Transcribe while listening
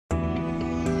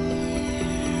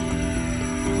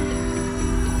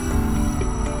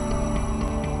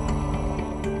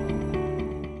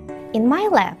In my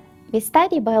lab, we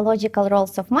study biological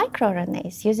roles of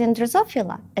microRNAs using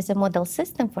Drosophila as a model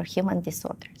system for human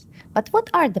disorders. But what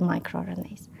are the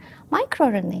microRNAs?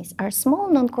 MicroRNAs are small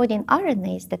non-coding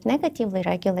RNAs that negatively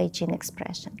regulate gene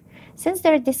expression. Since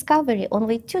their discovery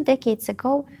only 2 decades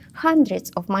ago, hundreds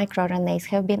of microRNAs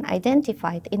have been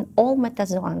identified in all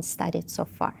metazoans studied so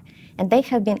far, and they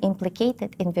have been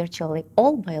implicated in virtually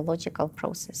all biological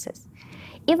processes.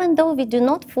 Even though we do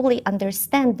not fully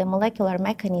understand the molecular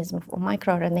mechanism of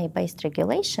microRNA-based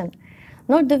regulation,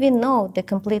 nor do we know the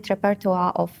complete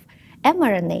repertoire of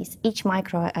mRNAs each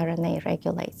microRNA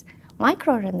regulates,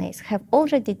 microRNAs have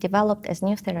already developed as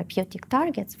new therapeutic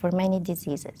targets for many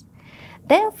diseases.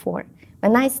 Therefore,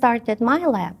 when I started my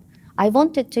lab, I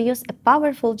wanted to use a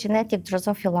powerful genetic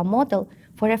Drosophila model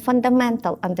for a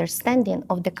fundamental understanding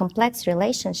of the complex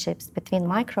relationships between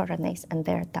microRNAs and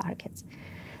their targets.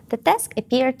 The task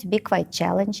appeared to be quite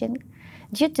challenging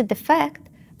due to the fact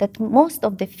that most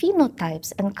of the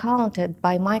phenotypes encountered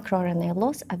by microRNA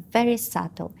loss are very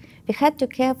subtle. We had to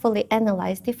carefully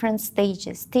analyze different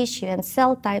stages, tissue, and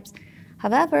cell types.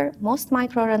 However, most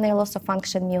microRNA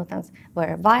loss-of-function mutants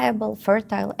were viable,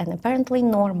 fertile, and apparently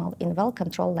normal in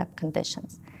well-controlled lab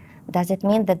conditions. Does it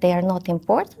mean that they are not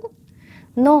important?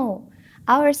 No.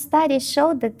 Our studies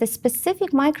showed that the specific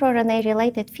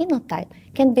microRNA-related phenotype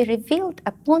can be revealed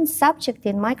upon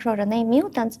subjecting microRNA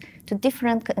mutants to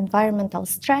different environmental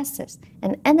stresses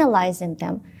and analyzing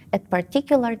them at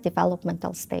particular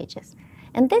developmental stages.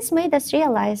 And this made us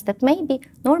realize that maybe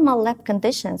normal lab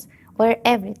conditions where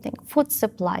everything, food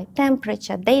supply,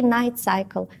 temperature, day-night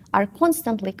cycle, are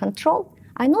constantly controlled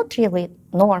are not really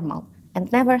normal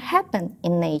and never happen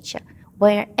in nature,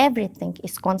 where everything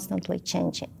is constantly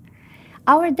changing.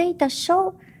 Our data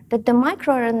show that the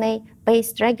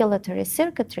microRNA-based regulatory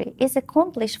circuitry is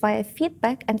accomplished via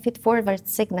feedback and feed-forward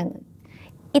signaling.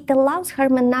 It allows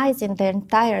harmonizing the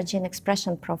entire gene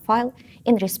expression profile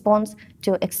in response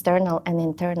to external and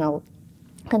internal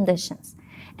conditions.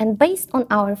 And based on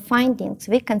our findings,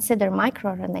 we consider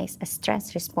microRNAs as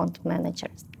stress response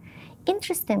managers.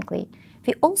 Interestingly,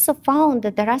 we also found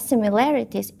that there are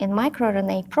similarities in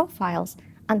microRNA profiles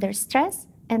under stress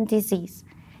and disease.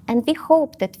 And we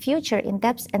hope that future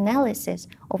in-depth analysis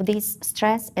of these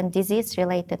stress and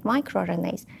disease-related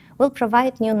microRNAs will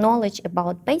provide new knowledge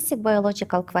about basic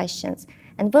biological questions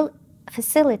and will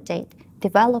facilitate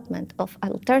development of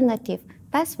alternative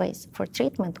pathways for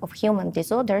treatment of human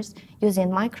disorders using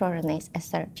microRNAs as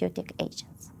therapeutic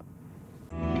agents.